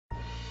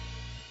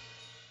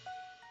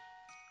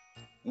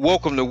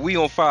Welcome to We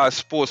on Fire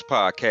Sports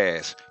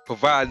Podcast,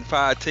 providing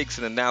fire takes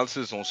and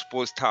analysis on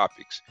sports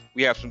topics.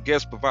 We have some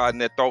guests providing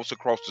their thoughts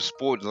across the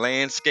sport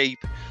landscape.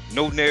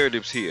 No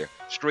narratives here,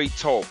 straight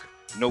talk,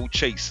 no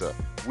chaser.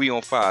 We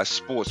on Fire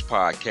Sports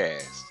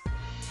Podcast.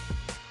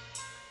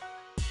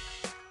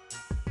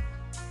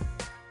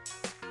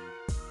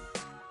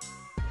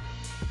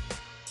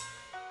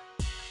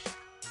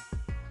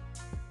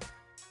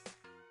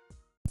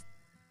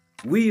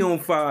 We on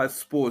Fire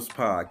Sports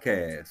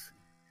Podcast.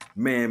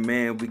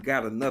 Man, we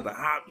got another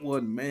hot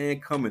one, man,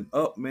 coming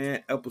up,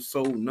 man.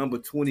 Episode number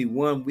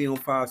 21, We on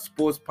Fire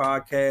Sports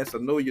Podcast.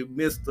 I know you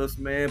missed us,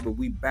 man, but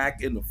we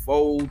back in the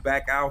fold,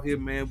 back out here,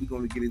 man. We're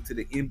going to get into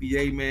the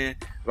NBA, man,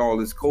 with all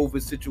this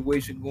COVID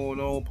situation going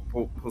on,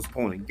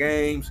 postponing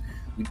games.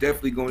 We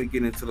definitely going to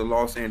get into the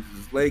Los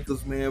Angeles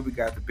Lakers, man. We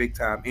got the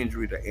big-time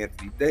injury to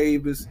Anthony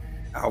Davis,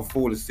 out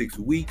 4 to 6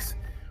 weeks.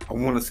 I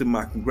want to send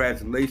my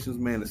congratulations,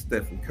 man, to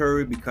Stephen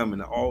Curry becoming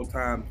the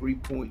all-time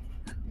three-point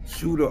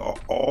shooter of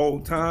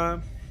all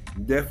time.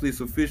 Definitely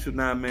it's official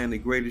now, man, the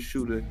greatest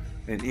shooter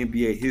in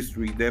NBA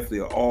history. Definitely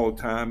an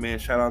all-time, man.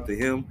 Shout out to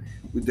him.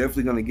 We're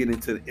definitely going to get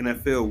into the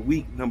NFL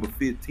week number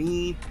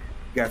 15.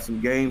 Got some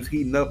games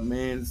heating up,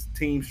 man.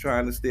 Teams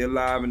trying to stay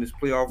alive in this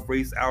playoff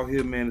race out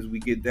here, man, as we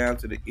get down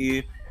to the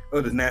end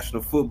of the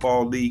National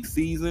Football League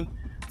season.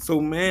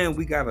 So, man,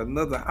 we got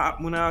another hot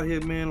one out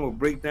here, man. We'll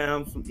break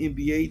down some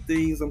NBA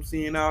things I'm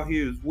seeing out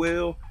here as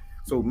well.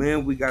 So,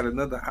 man, we got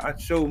another hot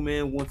show,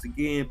 man. Once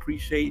again,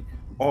 appreciate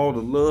all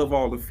the love,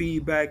 all the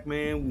feedback,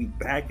 man. We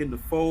back in the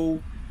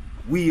fold.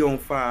 We on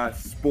Fire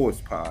Sports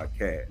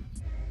Podcast.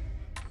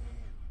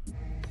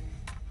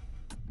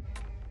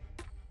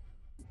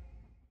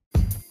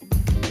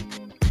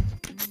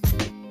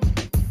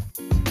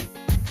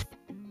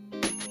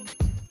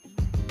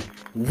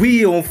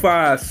 We on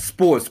Fire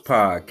Sports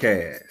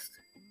Podcast.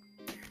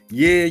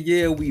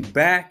 Yeah, we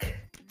back.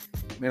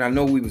 Man, I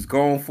know we was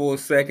gone for a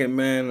second,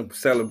 man,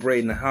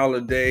 celebrating the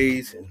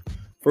holidays. And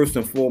first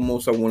and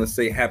foremost, I want to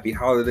say happy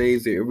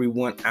holidays to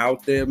everyone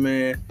out there,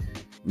 man.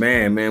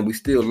 Man, we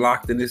still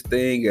locked in this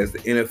thing as the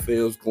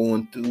NFL's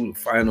going through the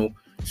final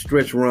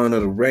stretch run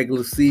of the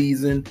regular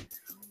season.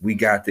 We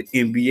got the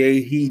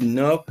NBA heating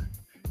up.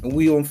 And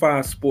We on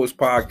Fire Sports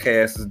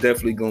Podcast is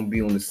definitely going to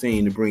be on the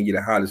scene to bring you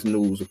the hottest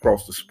news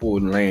across the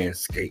sporting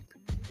landscape.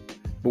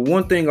 But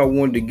one thing I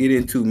wanted to get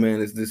into, man,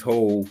 is this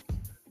whole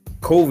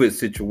COVID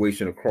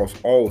situation across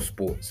all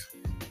sports.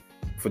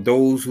 For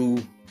those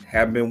who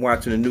have been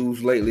watching the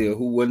news lately or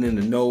who wasn't in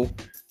the know,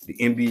 the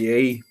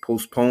NBA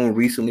postponed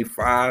recently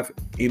 5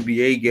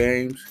 NBA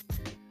games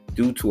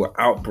due to an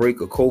outbreak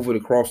of COVID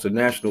across the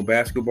National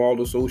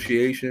Basketball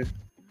Association.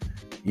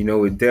 You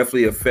know, it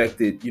definitely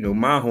affected,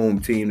 my home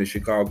team, the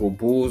Chicago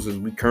Bulls, as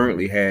we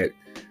currently had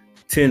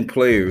 10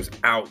 players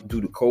out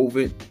due to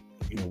COVID.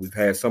 We've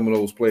had some of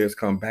those players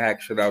come back.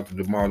 Shout out to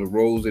DeMar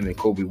DeRozan and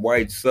Kobe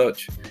White,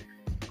 such.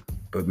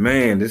 But,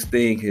 man, this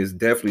thing has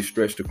definitely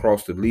stretched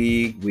across the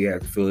league. We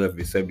had the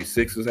Philadelphia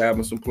 76ers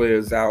having some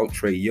players out,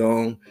 Trae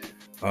Young,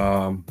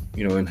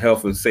 in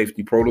health and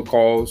safety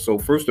protocols. So,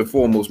 first and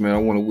foremost, man, I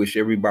want to wish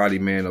everybody,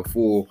 man, a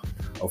full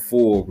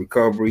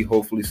recovery.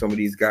 Hopefully some of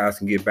these guys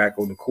can get back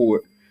on the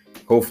court.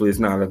 Hopefully it's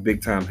not a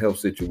big-time health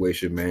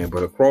situation, man.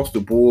 But across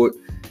the board,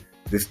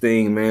 this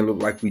thing, man,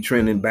 look like we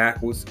trending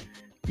backwards.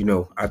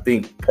 I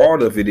think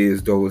part of it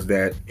is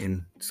that,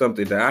 and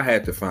something that I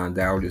had to find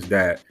out is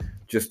that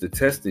just the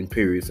testing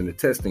periods and the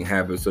testing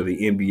habits of the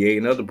NBA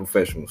and other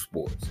professional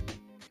sports.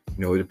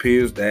 It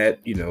appears that,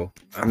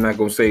 I'm not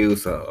going to say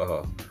it's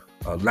a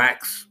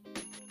lax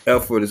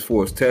effort as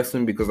far as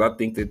testing, because I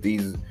think that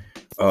these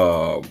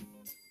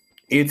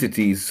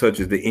entities such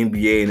as the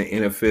NBA and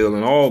the NFL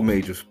and all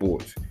major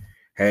sports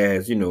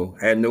has,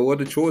 had no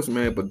other choice,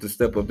 man, but to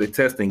step up their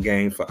testing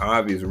games for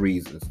obvious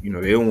reasons.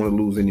 They don't want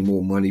to lose any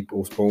more money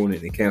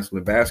postponing and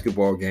canceling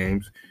basketball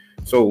games.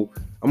 So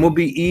I'm going to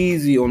be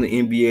easy on the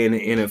NBA and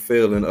the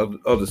NFL and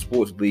other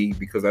sports leagues,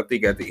 because I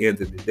think at the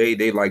end of the day,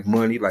 they like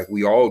money like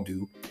we all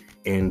do.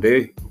 And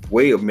their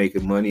way of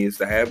making money is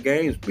to have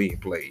games being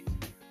played.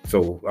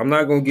 So I'm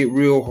not going to get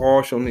real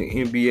harsh on the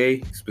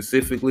NBA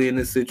specifically in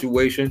this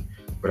situation.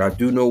 But I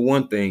do know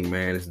one thing,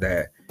 man, is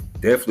that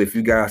definitely if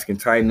you guys can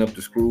tighten up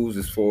the screws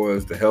as far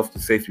as the health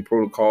and safety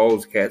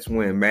protocols, cats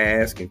wearing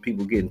masks and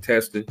people getting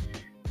tested,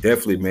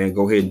 definitely, man,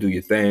 go ahead and do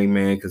your thing,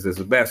 man, because as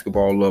a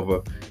basketball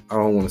lover, I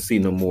don't want to see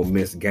no more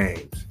missed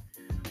games.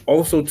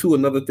 Also, too,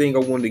 another thing I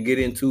wanted to get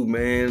into,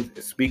 man,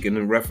 speaking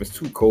in reference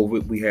to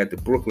COVID, we had the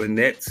Brooklyn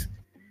Nets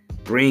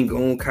bring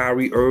on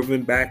Kyrie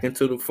Irving back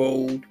into the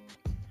fold.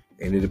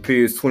 And it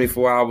appears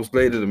 24 hours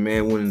later, the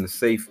man went into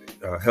safe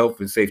health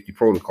and safety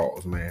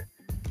protocols, man.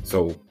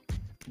 So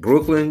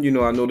Brooklyn,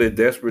 I know they're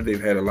desperate.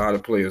 They've had a lot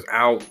of players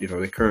out.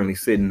 They're currently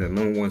sitting the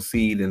number 1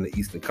 seed in the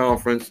Eastern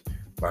Conference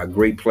by a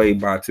great play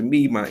by, to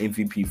me, my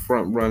MVP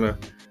front runner,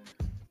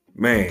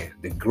 man,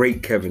 the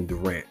great Kevin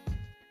Durant.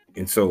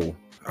 And so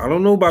I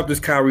don't know about this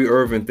Kyrie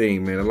Irving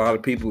thing, man. A lot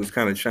of people has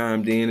kind of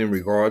chimed in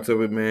regards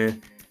of it,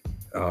 man.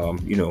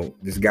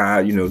 This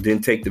guy,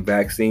 didn't take the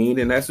vaccine,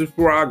 and that's his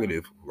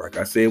prerogative. like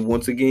I said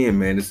once again,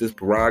 man, it's his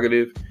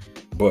prerogative,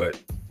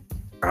 but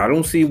I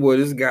don't see what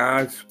this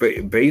guy's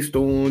based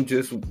on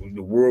just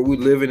the world we're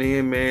living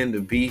in, man,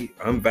 to be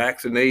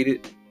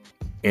unvaccinated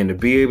and to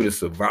be able to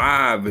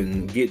survive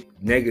and get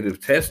negative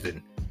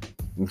testing.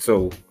 And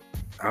so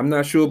I'm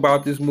not sure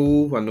about this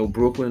move. I know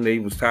Brooklyn, they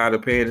was tired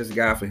of paying this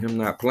guy for him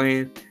not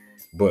playing,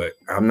 but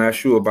I'm not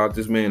sure about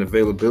this man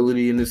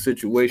availability in this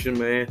situation,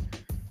 man.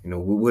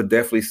 We'll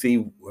definitely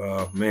see,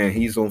 man,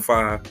 he's on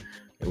fire.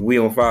 And We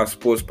on Fire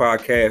Sports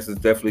Podcast is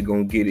definitely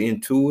going to get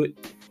into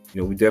it.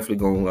 We definitely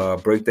going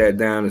to break that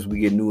down as we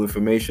get new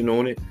information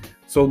on it.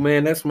 So,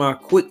 man, that's my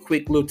quick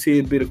little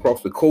tidbit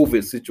across the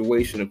COVID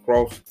situation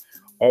across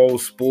all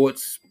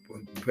sports,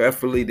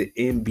 preferably the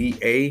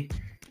NBA.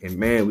 And,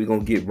 man, we're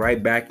going to get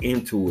right back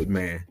into it,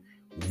 man.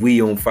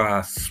 We on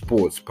Fire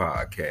Sports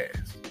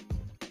Podcast.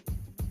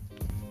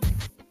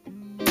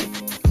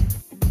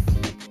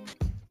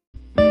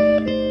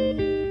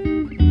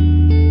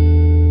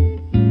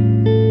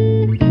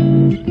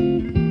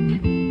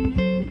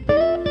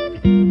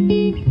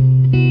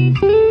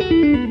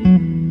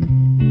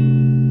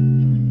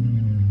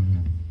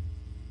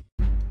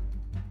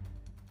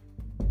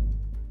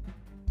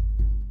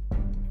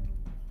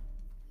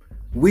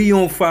 We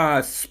on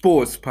Fire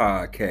Sports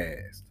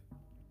Podcast.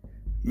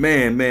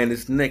 Man,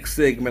 this next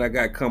segment I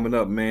got coming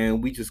up,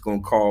 man, we just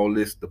gonna call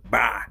this the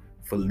Bye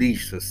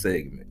Felicia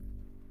segment.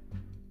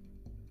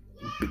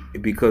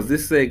 Because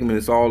this segment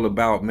is all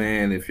about,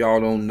 man, if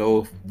y'all don't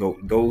know,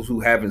 those who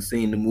haven't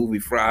seen the movie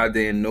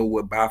Friday and know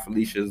what Bye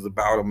Felicia is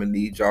about, I'm gonna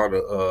need y'all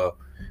to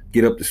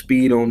get up to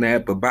speed on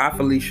that. But Bye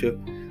Felicia,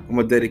 I'm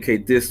gonna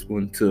dedicate this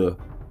one to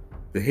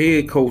the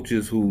head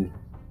coaches who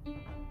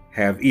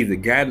have either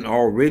gotten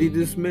already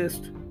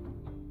dismissed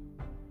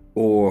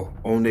or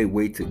on their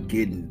way to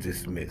getting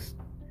dismissed.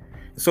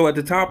 So at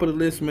the top of the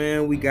list,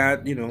 man, we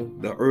got,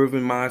 the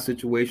Urban Meyer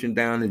situation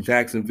down in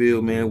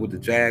Jacksonville, man, with the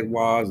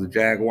Jaguars. The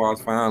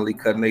Jaguars finally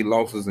cutting their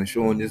losses and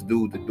showing this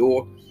dude the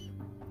door.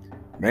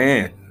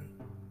 Man,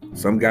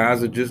 some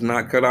guys are just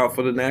not cut out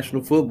for the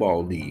National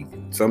Football League.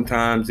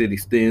 Sometimes it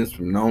extends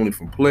from not only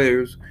from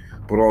players,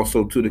 but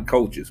also to the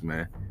coaches,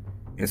 man.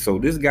 And so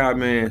this guy,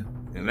 man,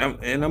 and I'm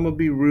gonna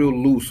be real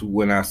loose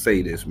when I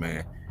say this,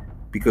 man,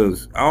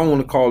 because I don't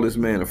want to call this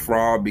man a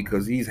fraud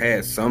because he's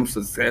had some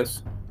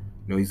success.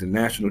 He's a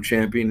national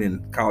champion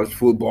in college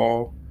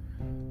football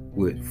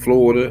with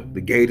Florida,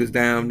 the Gators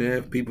down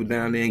there. People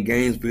down there in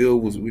Gainesville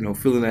was,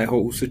 feeling that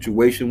whole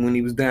situation when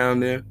he was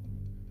down there.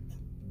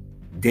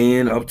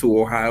 Then up to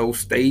Ohio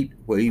State,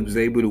 where he was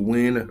able to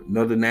win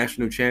another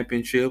national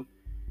championship,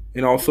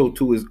 and also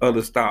to his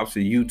other stops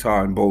in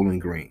Utah and Bowling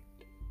Green.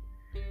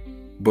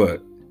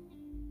 But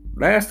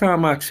last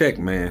time I checked,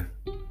 man,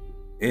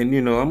 and,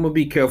 I'm going to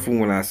be careful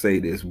when I say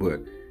this,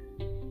 but,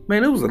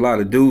 man, there was a lot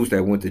of dudes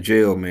that went to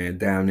jail, man,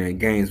 down there in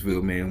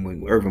Gainesville, man,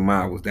 when Urban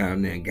Meyer was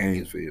down there in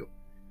Gainesville.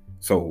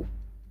 So,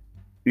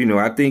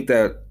 I think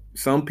that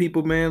some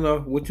people, man, are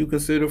what you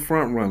consider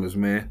front runners,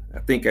 man. I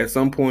think at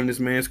some point in this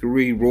man's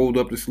career, he rolled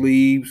up the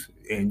sleeves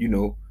and,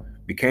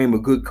 became a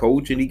good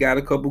coach, and he got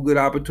a couple good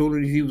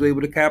opportunities. He was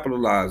able to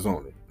capitalize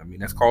on it. I mean,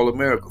 that's called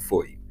America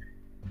for you.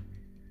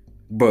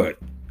 But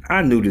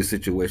I knew this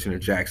situation in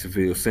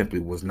Jacksonville simply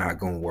was not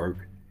going to work.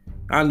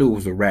 I knew it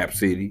was a rap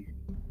city.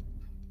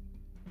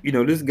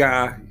 This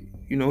guy,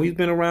 he's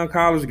been around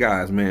college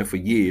guys, man, for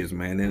years,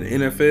 man. In the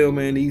NFL,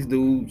 man, these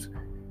dudes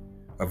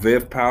are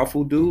very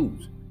powerful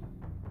dudes.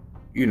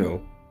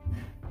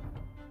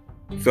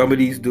 Some of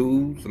these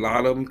dudes, a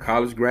lot of them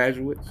college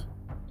graduates,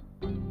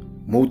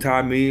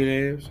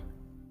 multi-millionaires,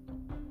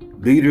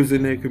 leaders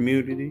in their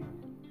community,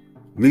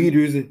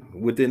 leaders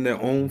within their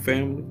own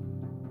family.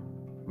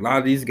 A lot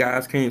of these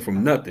guys came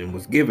from nothing,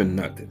 was given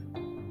nothing.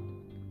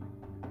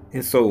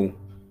 And so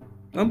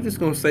I'm just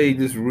going to say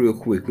this real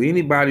quickly.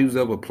 Anybody who's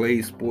ever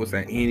played sports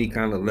at any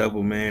kind of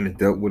level, man, and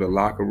dealt with a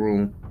locker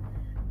room,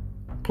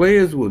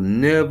 players will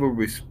never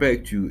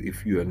respect you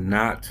if you are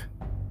not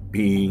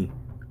being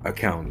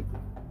accountable.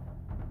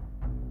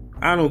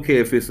 I don't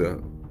care if it's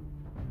a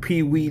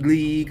Pee-wee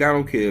league. I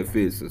don't care if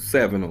it's a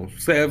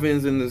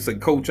 7-on-7s and there's a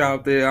coach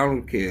out there. I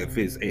don't care if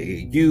it's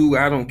AAU.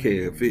 I don't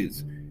care if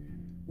it's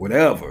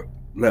whatever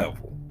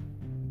level.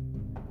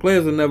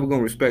 Players are never going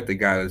to respect a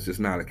guy that's just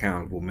not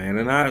accountable, man.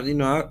 And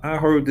I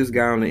heard this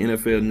guy on the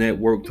NFL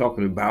Network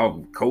talking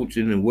about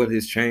coaching and what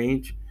has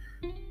changed.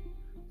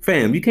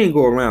 Fam, you can't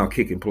go around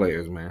kicking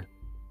players, man.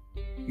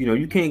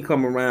 You can't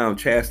come around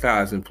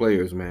chastising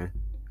players, man.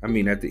 I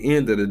mean, at the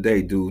end of the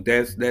day, dude,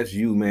 that's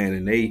you, man.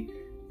 And they,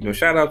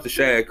 shout out to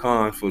Shad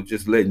Khan for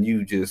just letting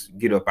you just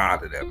get up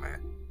out of there,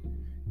 man.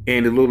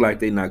 And it look like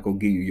they're not going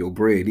to give you your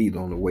bread either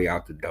on the way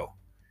out the door.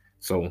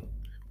 So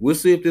we'll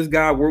see if this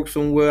guy works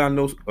somewhere. I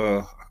know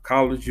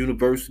college,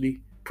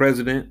 university,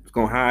 president is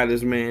going to hire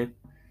this man.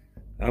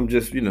 I'm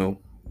just,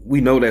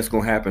 we know that's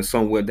going to happen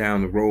somewhere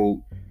down the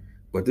road.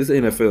 But this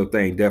NFL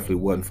thing definitely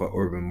wasn't for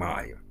Urban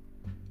Meyer.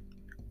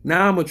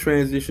 Now I'm going to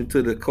transition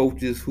to the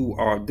coaches who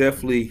are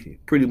definitely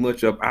pretty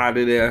much up out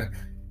of there.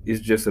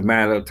 It's just a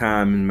matter of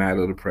time and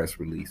matter of the press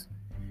release.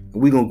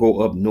 And we're going to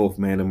go up north,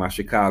 man, to my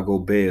Chicago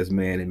Bears,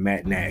 man, and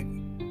Matt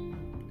Nagy.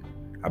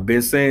 I've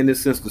been saying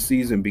this since the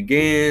season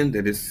began,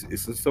 that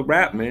it's a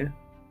wrap, man.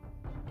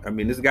 I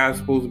mean, this guy's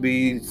supposed to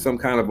be some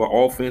kind of an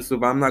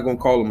offensive, I'm not going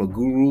to call him a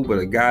guru, but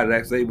a guy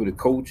that's able to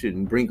coach it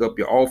and bring up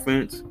your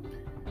offense.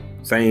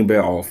 Same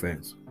bad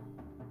offense.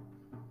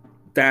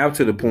 Down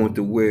to the point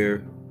to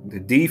where the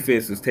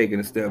defense is taking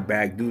a step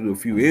back due to a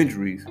few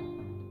injuries,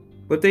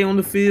 but they on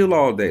the field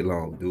all day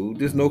long, dude.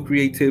 There's no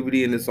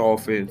creativity in this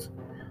offense.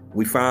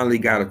 We finally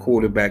got a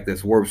quarterback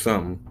that's worth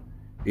something,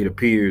 it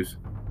appears.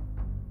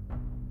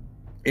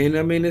 And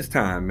I mean, it's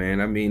time,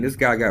 man. I mean, this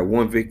guy got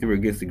one victory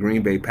against the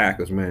Green Bay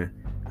Packers, man.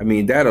 I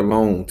mean, that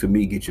alone to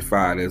me gets you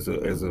fired as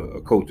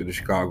a coach of the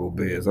Chicago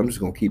Bears. I'm just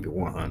gonna keep it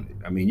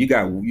 100. I mean, you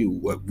got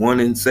 1-7,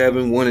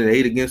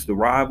 1-8 against the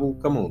rival.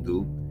 Come on,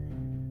 dude.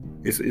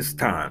 It's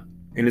time,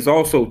 and it's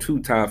also too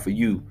time for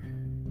you,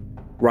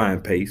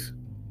 Ryan Pace.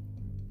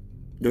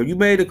 You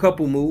made a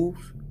couple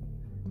moves,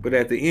 but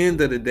at the end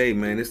of the day,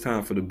 man, it's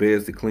time for the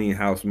Bears to clean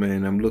house,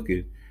 man. I'm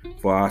looking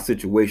for our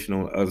situation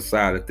on the other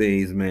side of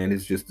things, man.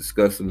 It's just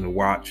disgusting to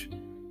watch.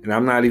 And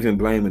I'm not even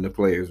blaming the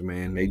players,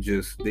 man.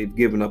 They've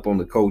given up on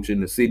the coaching.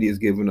 The city has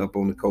given up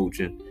on the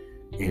coaching.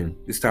 And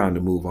it's time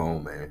to move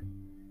on, man.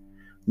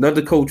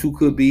 Another coach who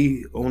could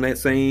be on that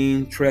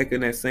same track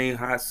in that same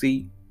hot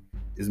seat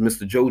is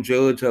Mr. Joe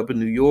Judge up in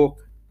New York.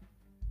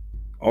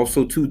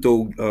 Also, too,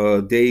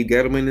 though, Dave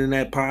Gettleman in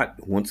that pot.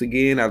 Once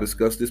again, I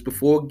discussed this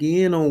before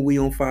again on We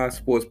on Fire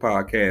Sports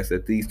podcast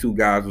that these two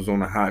guys was on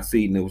the hot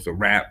seat and it was a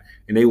wrap,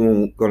 and they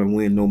weren't going to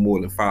win no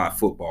more than 5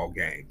 football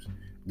games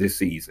this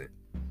season.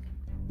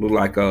 Looked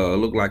like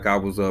I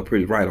was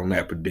pretty right on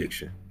that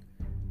prediction.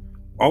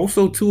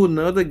 Also, too,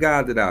 another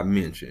guy that I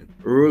mentioned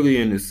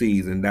earlier in the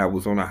season that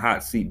was on a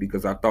hot seat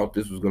because I thought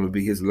this was going to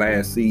be his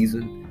last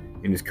season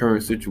in his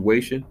current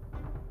situation,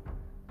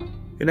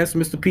 and that's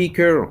Mr. Pete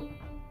Carroll.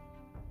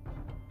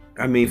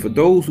 I mean, for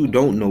those who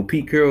don't know,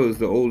 Pete Carroll is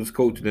the oldest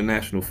coach in the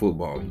National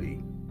Football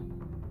League.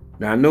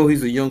 Now, I know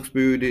he's a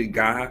young-spirited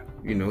guy.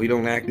 He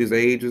don't act his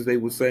age, as they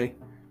would say.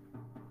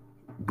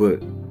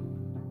 But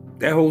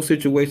that whole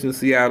situation in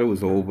Seattle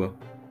is over.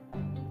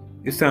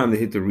 It's time to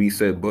hit the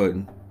reset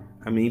button.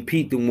 I mean,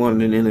 Pete done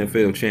won an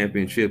NFL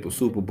championship, a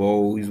Super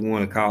Bowl. He's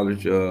won a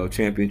college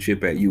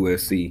championship at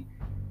USC.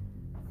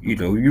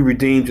 You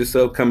redeemed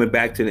yourself coming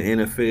back to the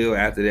NFL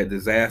after that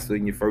disaster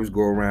in your first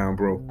go-around,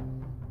 bro.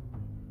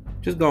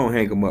 Just go and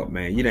hang him up,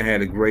 man. You done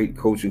had a great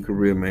coaching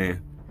career,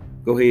 man.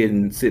 Go ahead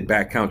and sit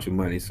back, count your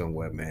money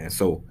somewhere, man.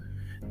 So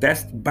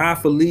that's bye,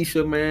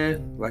 Felicia,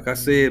 man. Like I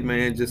said,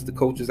 man, just the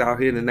coaches out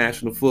here in the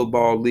National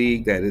Football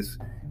League. That is,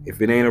 if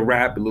it ain't a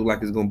wrap, it look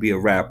like it's going to be a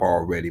wrap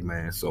already,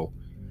 man. So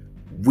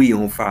We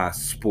on Fire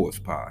Sports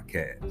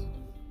Podcast.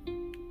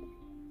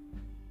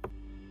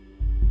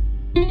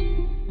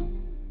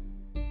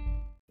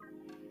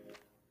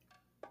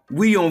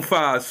 We on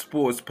Fire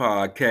Sports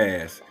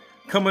Podcast.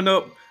 Coming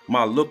up,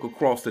 my look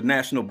across the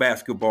National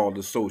Basketball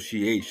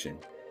Association.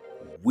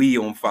 We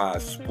on Fire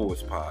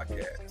Sports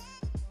Podcast.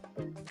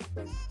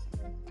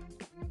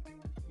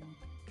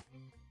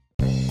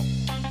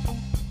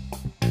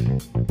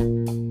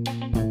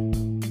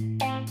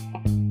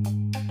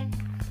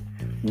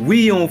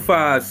 We on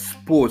Fire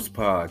Sports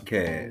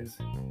Podcast.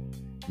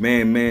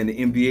 Man, the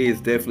NBA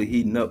is definitely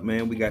heating up,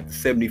 man. We got the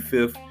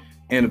 75th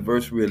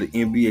anniversary of the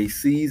NBA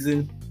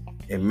season.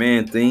 And,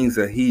 man, things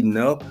are heating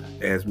up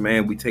as,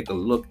 man, we take a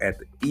look at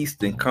the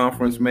Eastern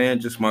Conference, man.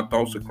 Just my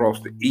thoughts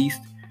across the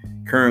East.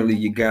 Currently,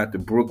 you got the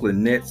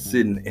Brooklyn Nets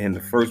sitting in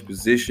the first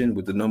position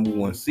with the number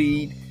 1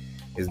 seed.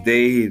 As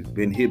they have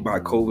been hit by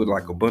COVID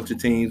like a bunch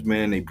of teams,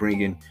 man. They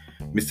bring in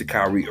Mr.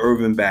 Kyrie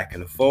Irving back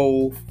in the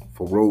fold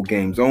for road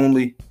games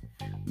only.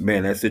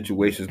 Man, that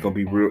situation is going to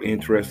be real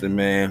interesting,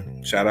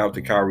 man. Shout out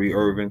to Kyrie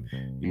Irving.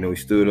 He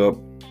stood up,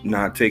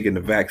 not taking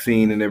the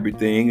vaccine and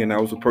everything, and that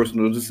was a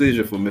personal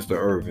decision for Mr.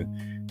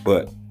 Irving.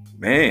 But,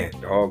 man,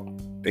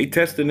 dog, they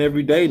testing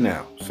every day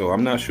now. So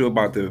I'm not sure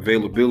about the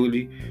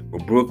availability.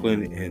 But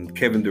Brooklyn and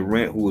Kevin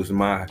Durant, who is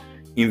my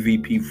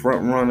MVP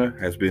frontrunner,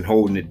 has been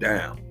holding it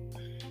down.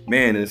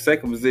 Man, in the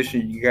second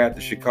position, you got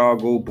the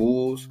Chicago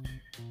Bulls.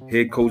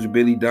 Head coach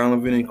Billy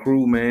Donovan and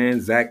crew, man.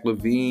 Zach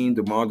LaVine,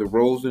 DeMar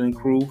DeRozan and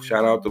crew.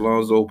 Shout out to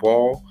Lonzo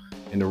Ball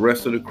and the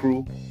rest of the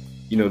crew.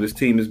 This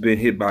team has been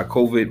hit by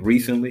COVID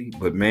recently,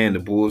 but, man, the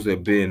Bulls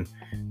have been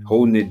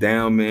holding it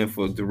down, man,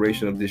 for the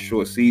duration of this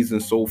short season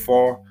so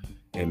far.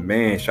 And,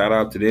 man, shout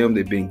out to them.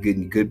 They've been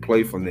getting good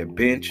play from their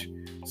bench.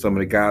 Some of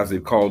the guys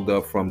they've called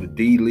up from the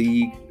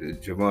D-League,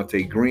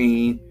 Javonte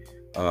Green,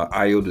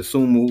 Ayo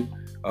Dosunmu,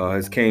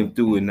 has came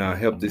through and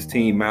helped this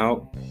team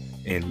out.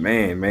 And,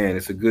 man,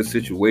 it's a good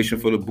situation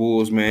for the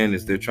Bulls, man,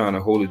 as they're trying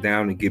to hold it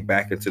down and get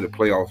back into the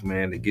playoffs,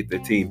 man, to get their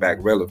team back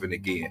relevant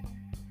again.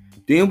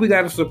 Then we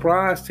got a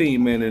surprise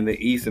team, man, in the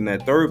East in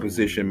that third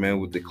position,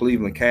 man, with the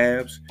Cleveland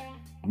Cavs.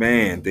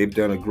 Man, they've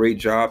done a great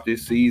job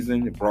this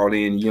season. They brought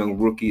in young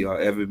rookie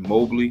Evan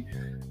Mobley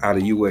out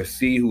of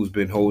USC, who's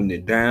been holding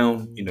it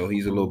down.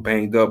 He's a little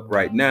banged up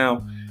right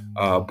now,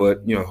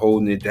 but,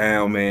 holding it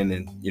down, man.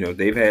 And,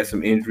 they've had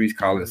some injuries.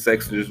 Colin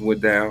Sexton just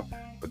went down.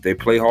 But they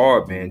play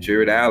hard, man.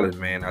 Jared Allen,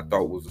 man, I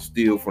thought was a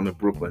steal from the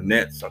Brooklyn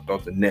Nets. I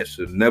thought the Nets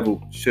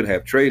should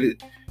have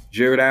traded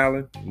Jared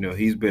Allen.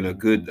 He's been a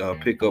good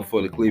pickup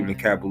for the Cleveland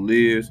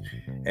Cavaliers.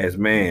 As,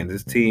 man,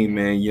 this team,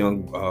 man,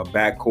 young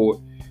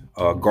backcourt.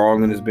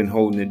 Garland has been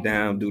holding it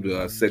down due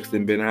to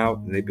Sexton been out,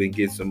 and they've been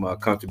getting some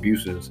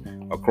contributions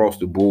across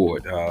the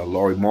board.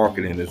 Lauri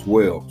Markkanen as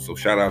well. So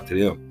shout out to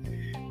them.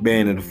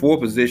 Man, in the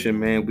fourth position,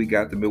 man, we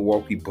got the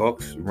Milwaukee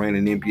Bucks,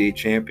 reigning NBA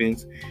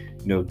champions.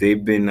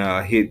 They've been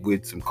hit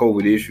with some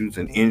COVID issues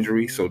and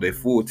injuries, so their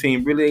full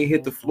team really ain't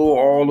hit the floor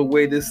all the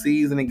way this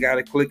season and got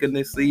it clicking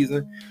this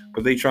season.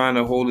 But they trying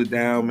to hold it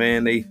down,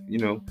 man. They,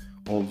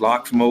 on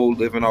locks mode,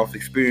 living off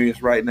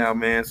experience right now,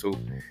 man. So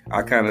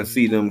I kind of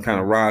see them kind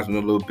of rising a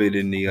little bit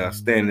in the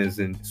standings,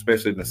 and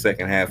especially in the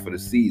second half of the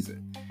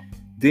season.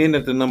 Then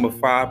at the number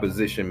 5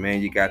 position,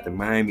 man, you got the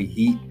Miami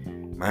Heat.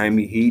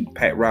 Miami Heat,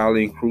 Pat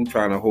Riley and crew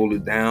trying to hold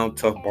it down.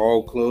 Tough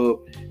ball club.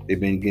 They've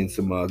been getting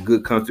some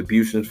good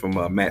contributions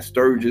from Matt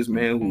Sturgis,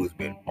 man, who has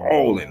been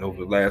balling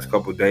over the last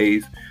couple of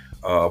days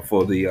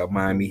for the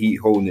Miami Heat,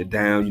 holding it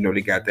down.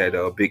 They got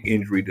that big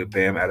injury to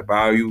Bam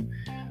Adebayo.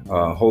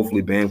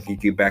 Hopefully Bam can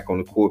get back on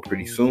the court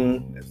pretty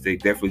soon. They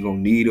definitely gonna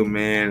need him,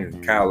 man.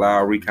 And Kyle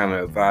Lowry kind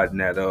of providing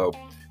that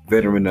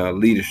veteran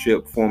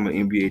leadership, former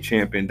NBA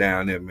champion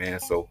down there, man.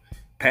 So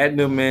patting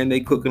them, man, they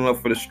cooking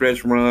up for the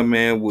stretch run,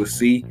 man. We'll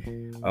see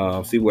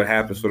what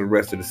happens for the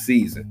rest of the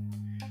season.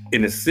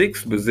 In the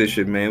 6th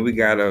position, man, we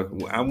got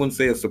I wouldn't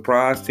say a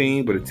surprise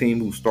team, but a team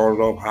who started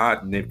off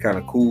hot and they've kind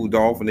of cooled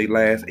off in their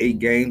last 8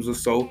 games or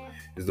so,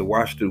 is the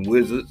Washington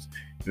Wizards.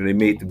 They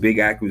made the big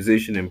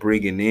acquisition and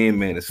bringing in,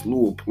 man, a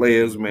slew of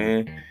players,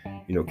 man.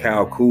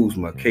 Kyle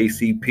Kuzma,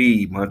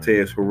 KCP,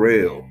 Montrezl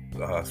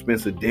Harrell,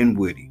 Spencer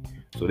Dinwiddie.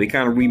 So they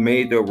kind of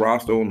remade their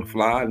roster on the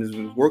fly, and it's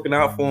been working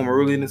out for them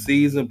early in the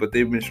season, but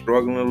they've been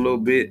struggling a little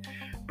bit.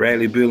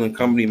 Bradley Beal and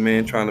company,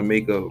 man, trying to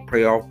make a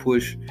playoff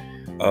push,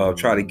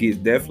 try to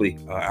get definitely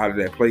out of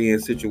that play-in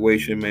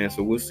situation, man.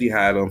 So we'll see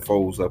how it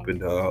unfolds up in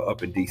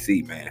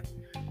DC, man.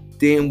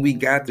 Then we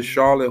got the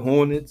Charlotte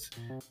Hornets,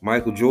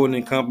 Michael Jordan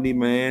and company,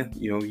 man.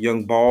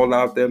 Young ball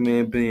out there,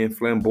 man, being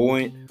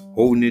flamboyant,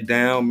 holding it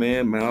down,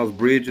 man. Miles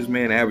Bridges,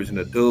 man, averaging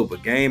a dub a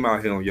game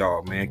out here on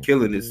y'all, man.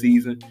 Killing this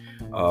season.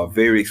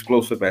 Very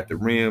explosive at the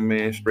rim,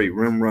 man. Straight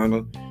rim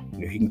runner.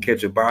 He can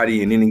catch a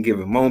body in any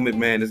given moment,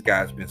 man. This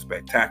guy's been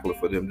spectacular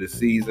for them this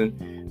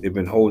season. They've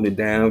been holding it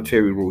down.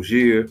 Terry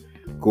Rozier,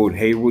 Gordon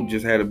Hayward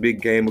just had a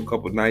big game a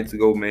couple nights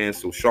ago, man.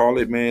 So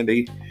Charlotte, man,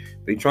 they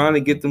trying to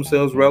get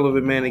themselves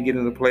relevant, man, and get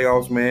in the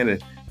playoffs, man.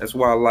 And that's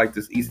why I like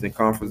this Eastern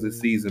Conference this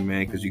season,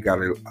 man, because you got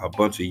a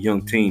bunch of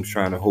young teams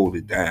trying to hold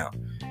it down,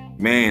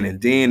 man. And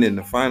then in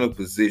the final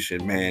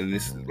position, man,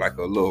 this is like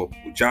a little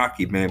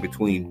jockey, man,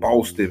 between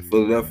Boston,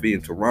 Philadelphia,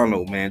 and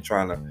Toronto, man,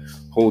 trying to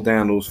hold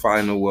down those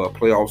final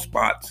playoff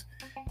spots.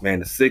 Man,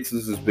 the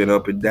Sixers has been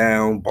up and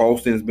down.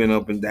 Boston's been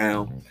up and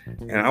down.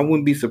 And I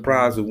wouldn't be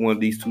surprised if one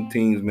of these two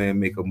teams, man,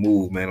 make a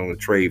move, man, on the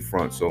trade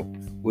front. So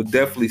we'll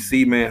definitely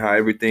see, man, how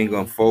everything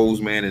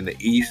unfolds, man, in the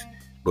East.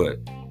 But,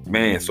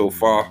 man, so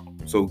far,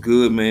 so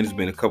good, man. There's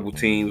been a couple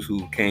teams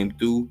who came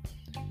through,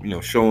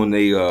 showing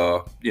they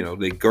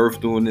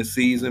girth during this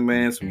season,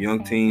 man. Some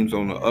young teams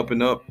on the up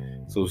and up.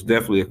 So it's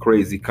definitely a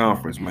crazy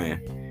conference, man.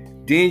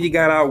 Then you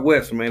got out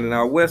West, man. And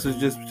out West is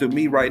just, to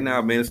me right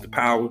now, man, it's the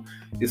power.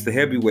 It's the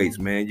heavyweights,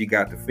 man. You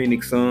got the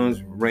Phoenix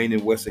Suns,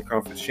 reigning Western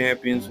Conference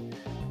champions,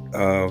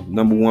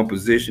 number 1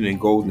 position in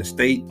Golden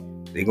State.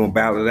 They're going to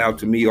battle it out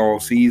to me all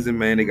season,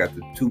 man. They got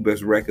the 2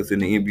 best records in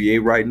the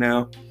NBA right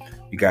now.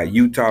 You got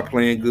Utah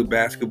playing good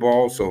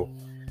basketball. So,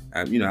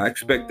 I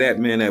expect that,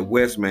 man, at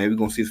West, man. We're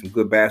going to see some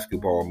good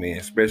basketball, man,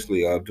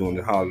 especially during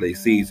the holiday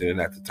season and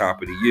at the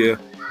top of the year.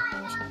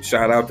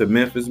 Shout out to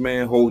Memphis,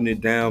 man, holding it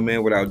down,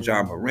 man, without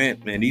Ja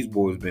Morant. Man, these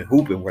boys been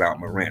hooping without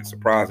Morant,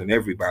 surprising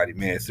everybody,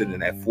 man, sitting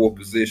in that 4th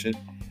position.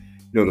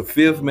 The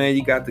 5th, man,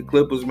 you got the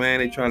Clippers, man.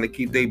 They trying to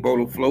keep their boat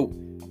afloat.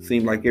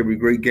 Seems like every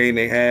great game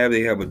they have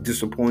a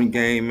disappointing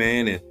game,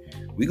 man. And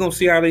we're going to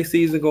see how their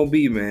season going to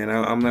be, man.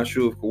 I'm not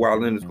sure if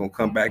Kawhi Leonard's going to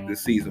come back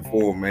this season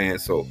for him, man.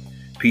 So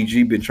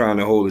PG been trying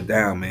to hold it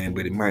down, man,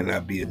 but it might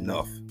not be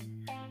enough.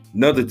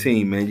 Another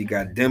team, man, you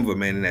got Denver,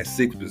 man, in that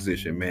 6th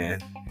position, man.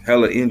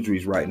 Hella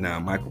injuries right now.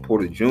 Michael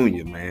Porter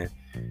Jr., man.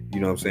 You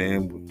know what I'm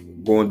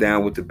saying? Going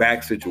down with the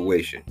back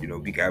situation.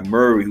 We got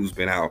Murray, who's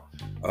been out,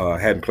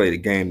 hadn't played a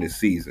game this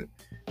season.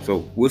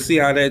 So we'll see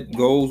how that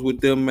goes with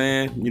them,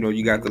 man.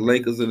 You got the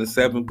Lakers in the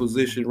 7th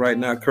position right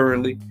now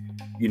currently.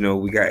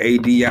 We got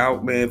AD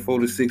out, man, 4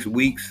 to 6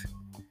 weeks.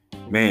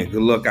 Man,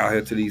 good luck out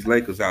here to these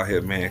Lakers out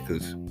here, man,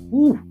 because,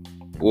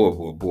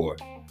 boy.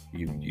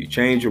 You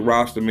change your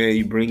roster, man.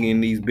 You bring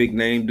in these big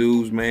name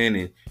dudes, man,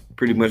 and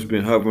pretty much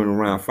been hovering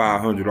around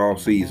 500 all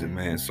season,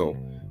 man. So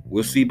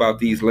we'll see about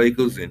these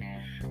Lakers. And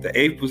the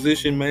 8th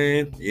position,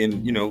 man,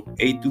 in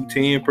 8 through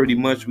 10, pretty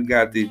much we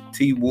got the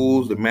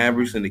T-Wolves, the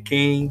Mavericks, and the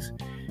Kings.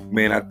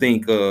 Man, I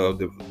think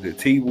the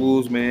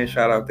T-Wolves, man,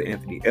 shout out to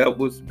Anthony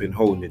Edwards, been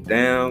holding it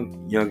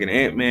down. Young and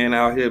Ant-Man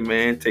out here,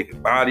 man,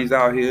 taking bodies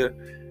out here.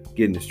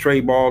 getting his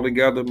trade ball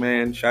together,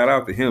 man. Shout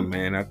out to him,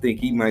 man. I think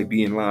he might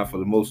be in line for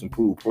the most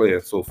improved player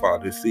so far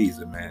this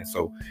season, man.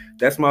 So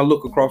that's my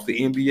look across the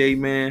NBA,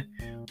 man.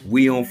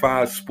 We on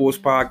Fire Sports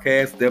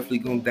Podcast definitely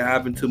gonna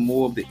dive into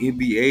more of the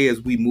NBA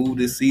as we move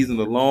this season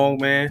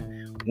along,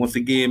 man. Once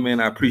again, man,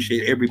 I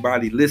appreciate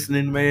everybody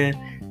listening, man.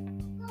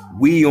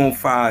 We on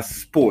Fire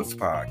Sports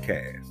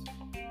Podcast.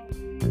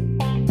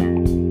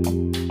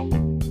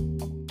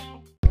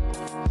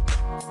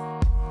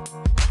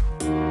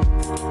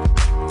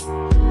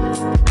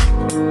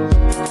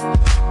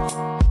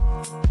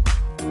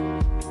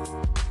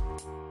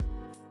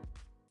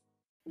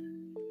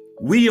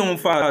 We on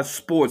Fire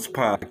Sports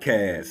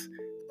Podcast.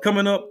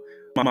 Coming up,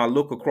 my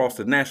look across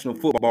the National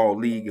Football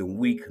League in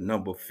week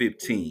number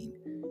 15.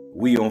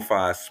 We on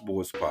Fire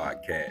Sports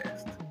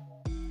Podcast.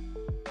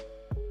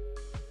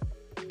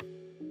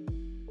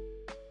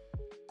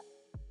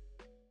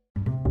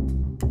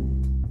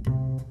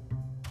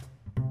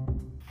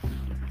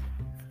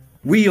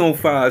 We on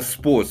Fire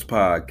Sports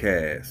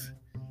Podcast.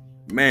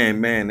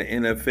 Man, the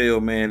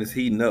NFL, man, is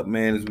heating up,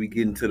 man, as we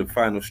get into the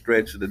final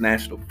stretch of the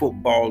National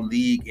Football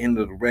League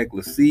into the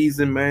regular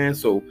season, man.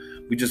 So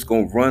we just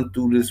going to run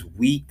through this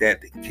week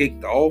that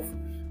kicked off.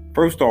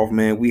 First off,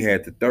 man, we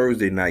had the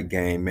Thursday night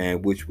game,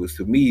 man, which was,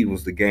 to me,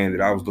 was the game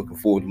that I was looking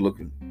forward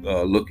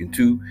to looking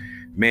to.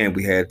 Man,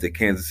 we had the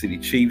Kansas City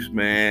Chiefs,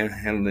 man,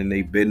 handling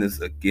their business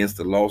against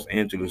the Los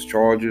Angeles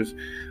Chargers.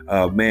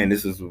 Man,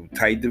 this is a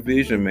tight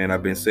division, man.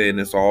 I've been saying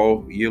this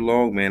all year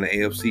long, man. The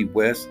AFC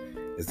West.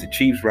 As the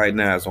Chiefs right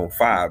now is on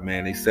 5,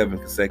 man. They 7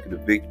 consecutive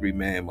victory,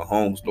 man.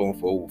 Mahomes throwing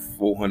for over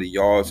 400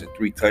 yards and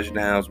 3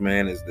 touchdowns,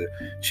 man, as the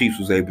Chiefs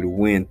was able to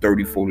win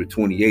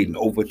 34-28 in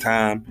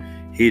overtime,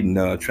 hitting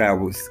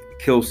Travis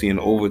Kelce in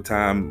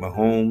overtime.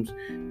 Mahomes,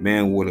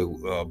 man, what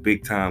a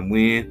big-time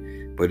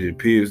win. But it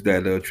appears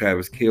that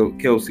Travis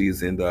Kelce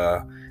is in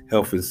the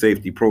health and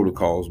safety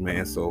protocols,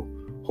 man. So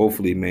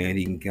hopefully, man,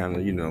 he can kind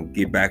of,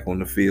 get back on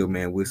the field,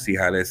 man. We'll see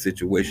how that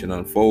situation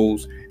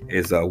unfolds.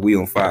 As We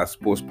on Fire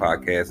Sports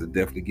Podcast will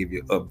definitely give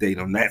you an update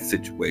on that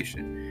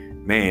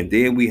situation. Man,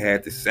 then we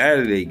had the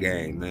Saturday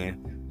game,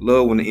 man.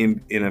 Love when the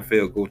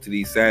NFL go to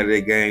these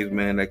Saturday games,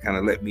 man. That kind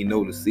of let me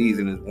know the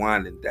season is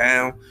winding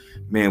down.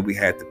 Man, we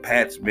had the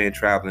Pats, man,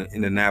 traveling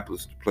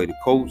Indianapolis to play the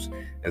Colts,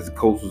 as the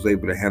Colts was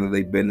able to handle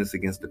their business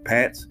against the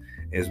Pats.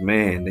 As,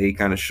 man, they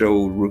kind of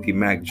showed rookie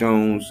Mac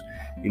Jones,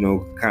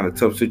 kind of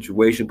tough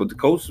situation. But the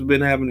Colts have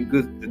been having a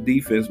good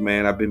defense,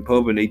 man. I've been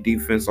pubbing their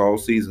defense all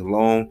season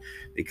long.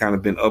 They kind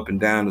of been up and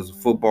down as a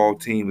football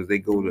team as they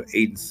go to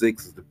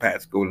 8-6, as the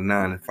Pats go to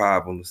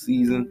 9-5 on the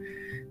season.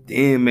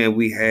 Then, man,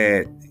 we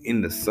had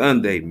in the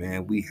Sunday,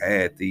 man, we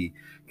had the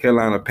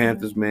Carolina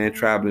Panthers, man,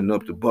 traveling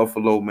up to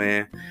Buffalo,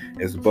 man,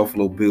 as the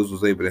Buffalo Bills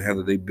was able to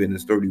handle their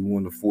business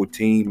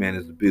 31-14, man,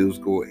 as the Bills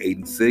go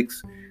 8-6.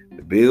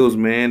 The Bills,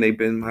 man, they've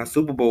been my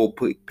Super Bowl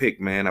pick,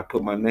 man. I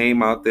put my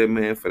name out there,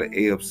 man, for the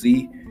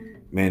AFC.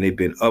 Man, they've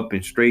been up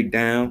and straight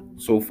down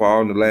so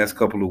far in the last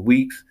couple of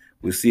weeks.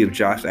 We'll see if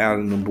Josh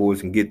Allen and them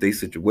boys can get their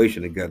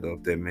situation together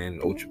up there, man,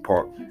 in Orchard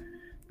Park.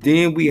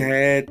 Then we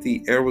had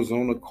the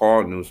Arizona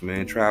Cardinals,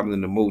 man,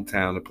 traveling to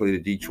Motown to play the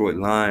Detroit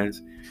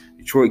Lions.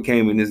 Detroit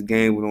came in this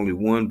game with only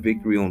 1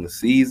 victory on the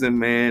season,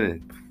 man,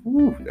 and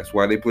that's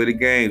why they play the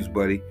games,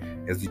 buddy,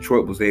 as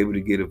Detroit was able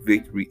to get a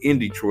victory in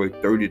Detroit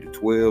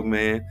 30-12,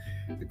 man.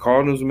 The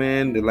Cardinals,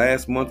 man, the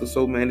last month or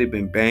so, man, they've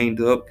been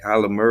banged up.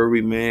 Kyler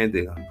Murray, man,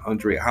 the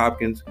Andre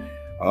Hopkins,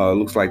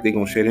 looks like they're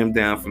going to shut him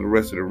down for the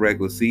rest of the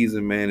regular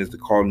season, man, as the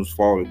Cardinals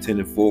fall to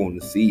 10-4 on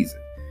the season.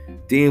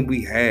 Then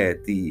we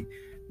had the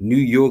New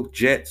York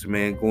Jets,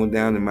 man, going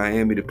down to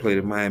Miami to play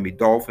the Miami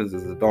Dolphins,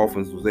 as the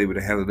Dolphins was able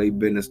to handle their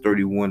business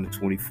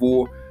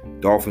 31-24.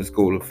 Dolphins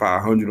go to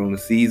 500 on the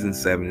season,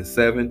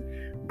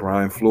 7-7.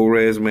 Brian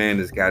Flores, man,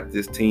 has got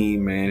this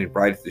team, man, it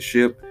rights the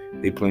ship.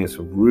 They playing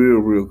some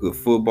real good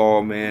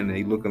football, man.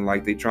 They looking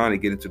like they trying to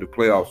get into the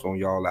playoffs on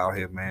y'all out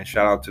here, man.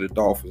 Shout out to the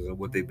Dolphins and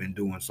what they've been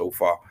doing so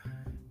far.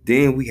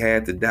 Then we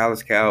had the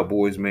Dallas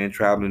Cowboys, man,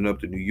 traveling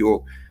up to New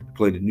York to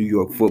play the New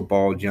York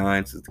Football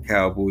Giants, as the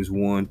Cowboys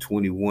won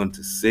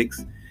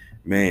 21-6.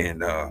 Man,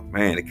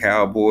 the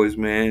Cowboys,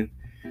 man,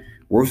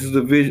 worst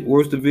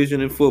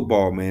division in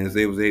football, man, as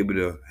they was able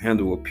to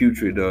handle a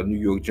putrid New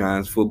York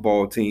Giants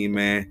football team,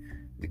 man.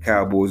 The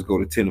Cowboys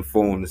go to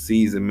 10-4 on the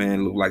season,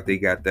 man. Look like they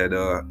got that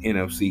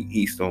NFC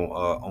East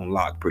on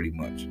lock pretty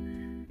much.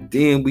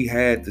 Then we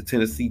had the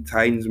Tennessee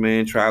Titans,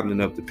 man, traveling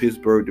up to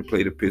Pittsburgh to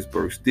play the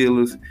Pittsburgh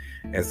Steelers.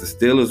 As the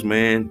Steelers,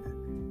 man,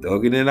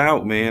 thugging it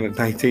out, man. A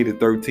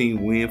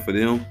 19-13 win for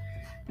them.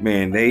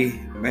 Man,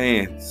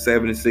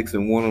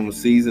 7-6-1 on the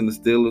season, the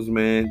Steelers,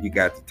 man. You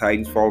got the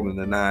Titans falling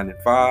to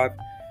 9-5.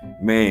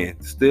 Man,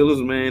 the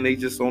Steelers, man, they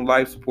just on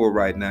life support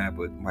right now.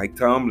 But Mike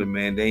Tomlin,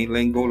 man, they ain't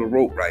letting go of the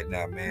rope right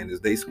now, man,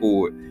 as they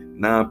scored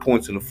 9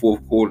 points in the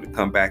fourth quarter to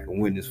come back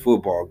and win this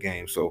football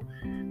game. So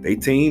they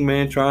team,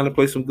 man, trying to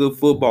play some good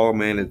football,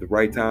 man, at the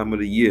right time of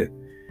the year.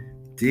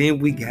 Then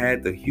we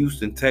had the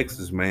Houston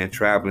Texans, man,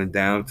 traveling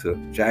down to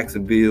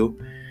Jacksonville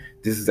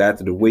This is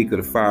after the wake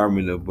of the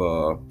firing of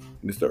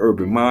Mr.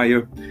 Urban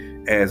Meyer,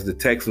 as the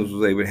Texans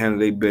was able to handle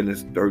their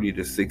business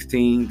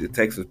 30-16. The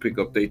Texans pick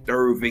up their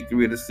third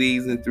victory of the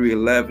season,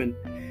 3-11,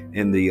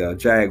 and the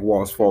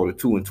Jaguars fall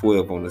to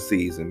 2-12 on the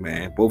season,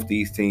 man. Both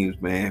these teams,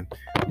 man,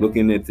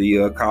 looking at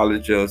the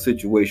college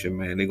situation,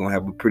 man, they're gonna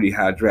have a pretty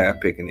high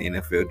draft pick in the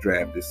NFL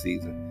draft this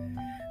season.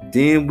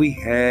 Then we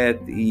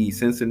had the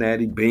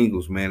Cincinnati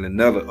Bengals, man,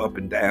 another up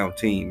and down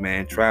team,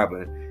 man,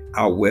 traveling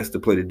out west to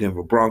play the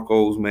Denver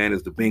Broncos, man,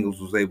 as the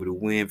Bengals was able to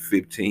win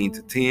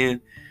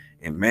 15-10.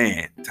 And,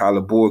 man, Tyler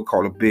Boyd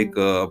caught a big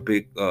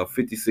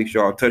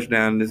 56-yard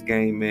touchdown in this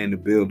game, man, to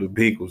bail the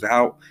Bengals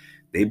out.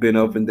 They've been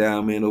up and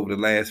down, man, over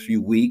the last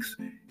few weeks.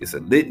 It's a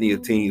litany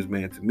of teams,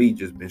 man, to me,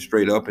 just been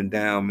straight up and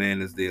down,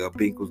 man, as the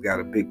Bengals got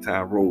a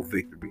big-time road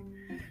victory.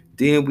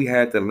 Then we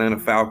had the Atlanta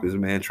Falcons,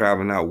 man,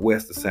 traveling out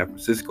west to San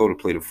Francisco to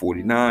play the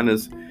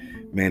 49ers.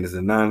 Man, as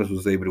the Niners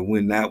was able to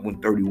win that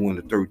one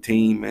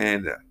 31-13,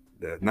 man.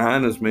 The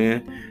Niners,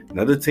 man,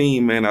 another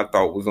team, man, I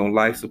thought was on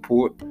life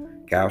support.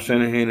 Kyle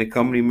Shanahan and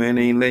company, man,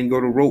 they ain't letting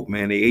go the rope,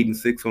 man. They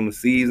 8-6 on the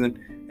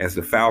season. As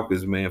the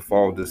Falcons, man,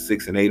 fall to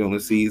 6-8 on the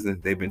season.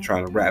 They've been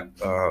trying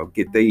to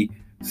get their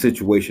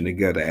situation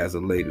together as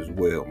of late as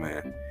well,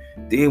 man.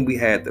 Then we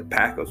had the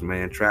Packers,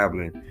 man,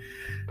 traveling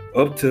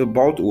up to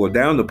Baltimore,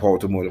 down to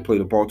Baltimore to play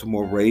the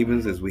Baltimore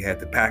Ravens, as we had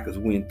the Packers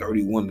win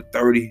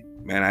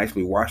 31-30. Man, I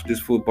actually watched this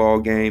football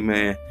game,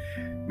 man.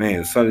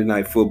 Man, Sunday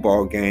night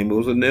football game. It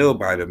was a nail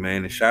biter,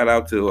 man. And shout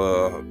out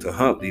to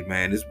Huntley,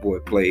 man. This boy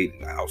played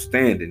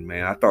outstanding,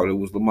 man. I thought it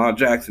was Lamar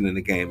Jackson in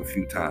the game a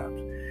few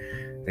times.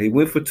 They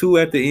went for 2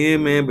 at the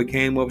end, man, but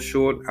came up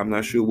short. I'm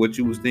not sure what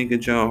you was thinking,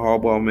 John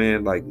Harbaugh,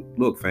 man. Like,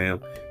 look, fam,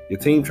 your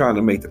team trying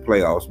to make the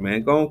playoffs,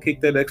 man. Go and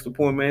kick that extra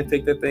point, man.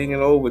 Take that thing in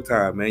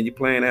overtime, man. You're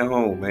playing at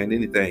home, man.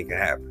 Anything can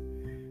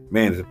happen.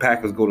 Man, as the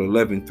Packers go to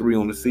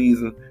 11-3 on the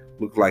season,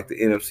 looks like the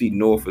NFC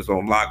North is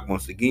on lock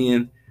once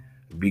again.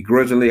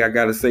 Begrudgingly, I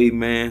got to say,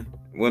 man.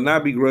 Well,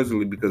 not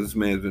begrudgingly, because this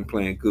man's been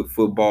playing good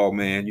football,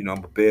 man. You know,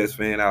 I'm a Bears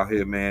fan out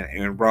here, man.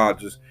 Aaron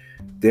Rodgers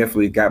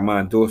definitely got my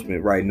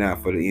endorsement right now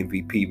for the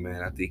MVP,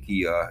 man. I think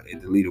he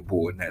is the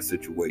leaderboard in that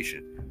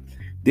situation.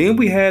 Then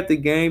we had the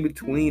game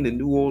between the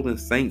New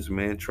Orleans Saints,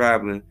 man,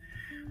 traveling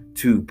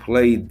to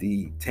play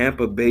the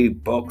Tampa Bay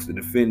Bucks, the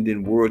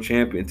defending world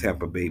champion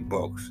Tampa Bay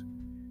Bucks.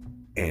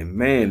 And,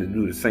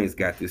 man, the Saints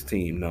got this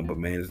team number,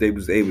 man, as they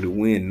was able to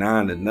win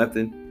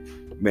 9-0.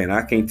 Man,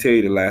 I can't tell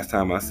you the last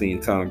time I seen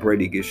Tom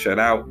Brady get shut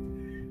out.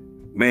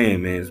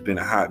 Man, it's been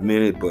a hot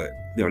minute, but,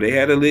 you know, they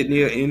had a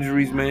litany of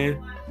injuries, man,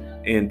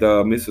 and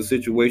it's a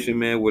situation,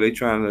 man, where they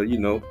trying to, you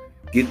know,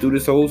 get through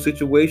this whole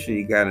situation.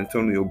 You got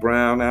Antonio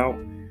Brown out.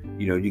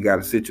 You know, you got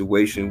a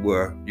situation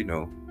where, you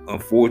know,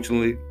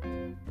 unfortunately,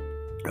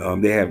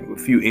 they have a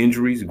few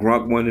injuries.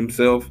 Gronk won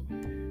himself.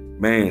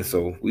 Man,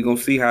 so we're going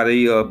to see how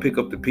they pick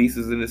up the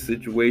pieces in this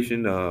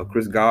situation.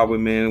 Chris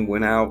Godwin, man,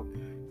 went out.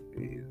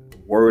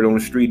 Word on the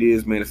street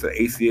is, man, it's an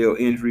ACL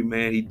injury,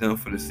 man. He done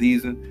for the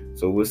season.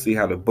 So we'll see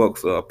how the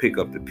Bucks pick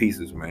up the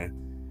pieces, man.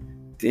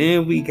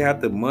 Then we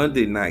got the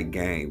Monday night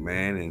game,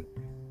 man, and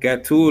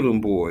got 2 of them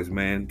boys,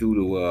 man, due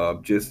to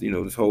just, you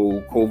know, this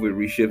whole COVID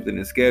reshifting and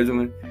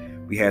scheduling.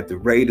 We had the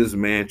Raiders,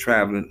 man,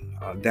 traveling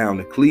down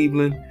to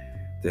Cleveland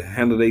to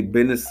handle their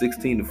business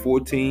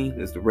 16-14.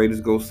 As the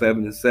Raiders go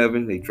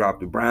 7-7, they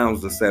dropped the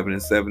Browns to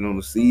 7-7 on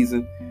the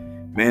season.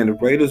 Man, the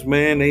Raiders,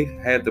 man, they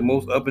had the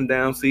most up and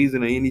down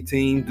season of any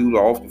team due to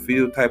off the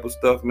field type of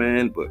stuff,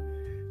 man. But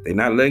they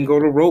not letting go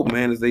of the rope,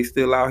 man, as they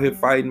still out here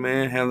fighting,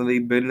 man, handling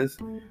their business.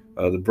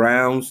 The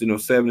Browns, you know,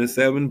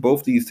 7-7.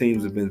 Both these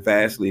teams have been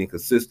vastly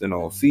inconsistent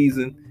all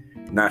season.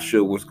 Not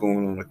sure what's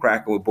going on the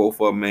cracking with both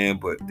of them, man,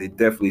 but they're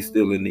definitely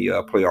still in the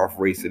playoff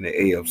race in the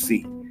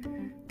AFC.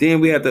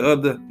 Then we had the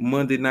other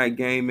Monday night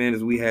game, man,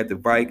 as we had the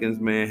Vikings,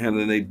 man,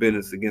 handling their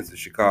business against the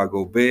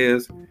Chicago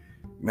Bears.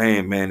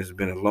 Man, it's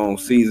been a long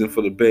season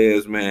for the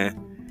Bears,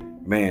 man.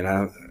 Man,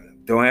 I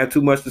don't have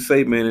too much to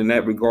say, man, in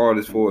that regard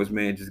as far as,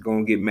 man, just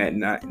going to get Matt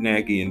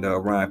Nagy and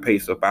Ryan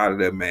Pace up out of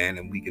there, man,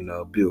 and we can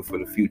build for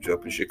the future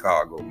up in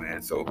Chicago,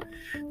 man. So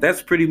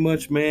that's pretty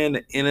much, man,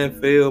 the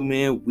NFL,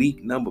 man,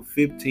 week number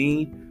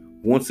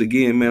 15. Once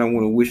again, man, I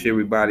want to wish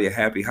everybody a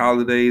happy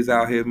holidays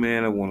out here,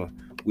 man. I want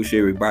to wish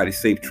everybody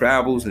safe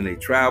travels and their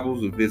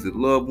travels, to visit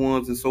loved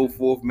ones and so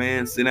forth,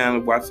 man. Sit down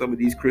and watch some of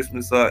these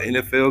Christmas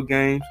NFL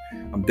games.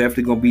 I'm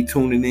definitely going to be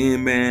tuning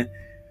in, man.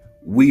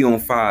 We on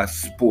Fire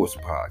Sports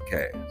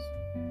Podcast.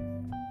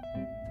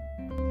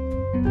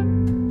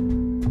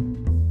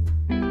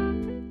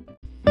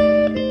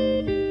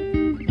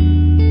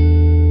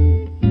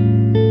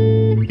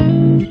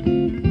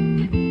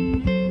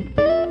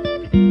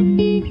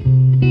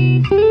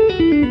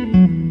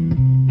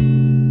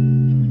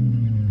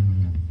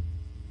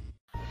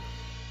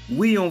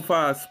 We on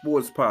Fire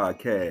Sports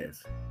Podcast.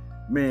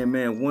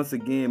 Man, once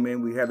again,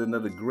 man, we had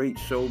another great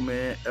show,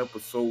 man.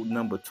 Episode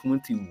number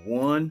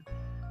 21.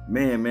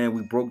 Man,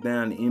 we broke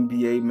down the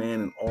NBA,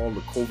 man, and all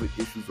the COVID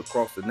issues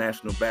across the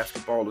National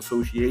Basketball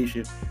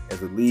Association as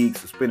the league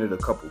suspended a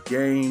couple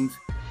games.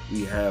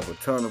 We have a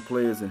ton of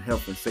players in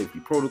health and safety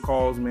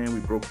protocols, man.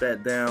 We broke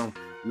that down.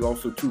 We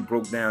also, too,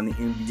 broke down the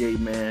NBA,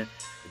 man.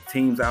 The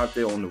teams out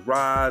there on the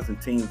rise and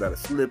teams that are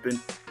slipping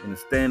in the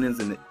standings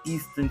in the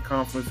Eastern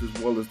Conference as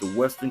well as the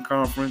Western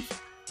Conference.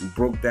 We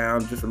broke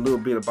down just a little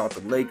bit about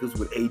the Lakers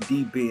with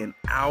AD being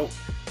out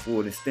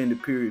for an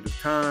extended period of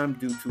time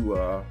due to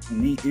a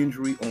knee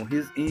injury on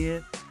his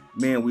end.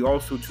 Man, we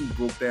also, too,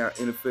 broke down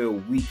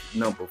NFL week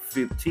number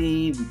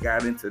 15. We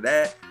got into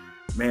that.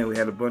 Man, we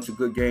had a bunch of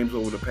good games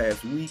over the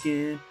past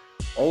weekend.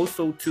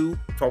 Also, too,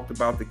 talked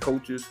about the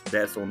coaches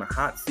that's on the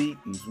hot seat,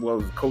 as well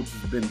as the coaches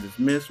have been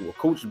dismissed, or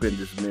coach has been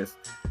dismissed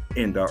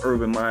in the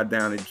Urban Meyer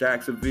down in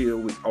Jacksonville.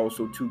 We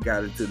also, too,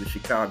 got into the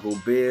Chicago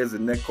Bears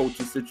and their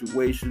coaching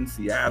situation,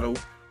 Seattle.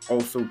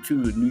 Also,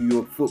 too, the New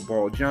York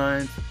Football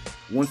Giants.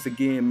 Once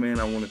again, man,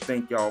 I want to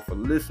thank y'all for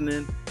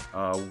listening.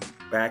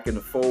 Back in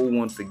the fold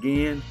once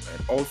again.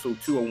 And also,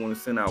 too, I want to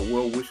send out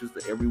well wishes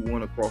to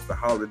everyone across the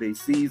holiday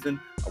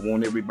season. I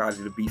want everybody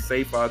to be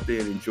safe out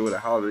there and enjoy the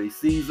holiday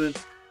season.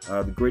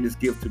 The greatest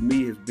gift to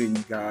me has been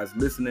you guys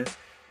listening,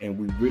 and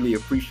we really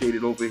appreciate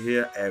it over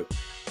here at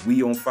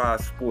We on Fire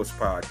Sports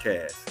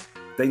Podcast.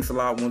 Thanks a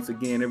lot once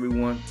again,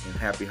 everyone, and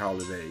happy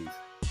holidays.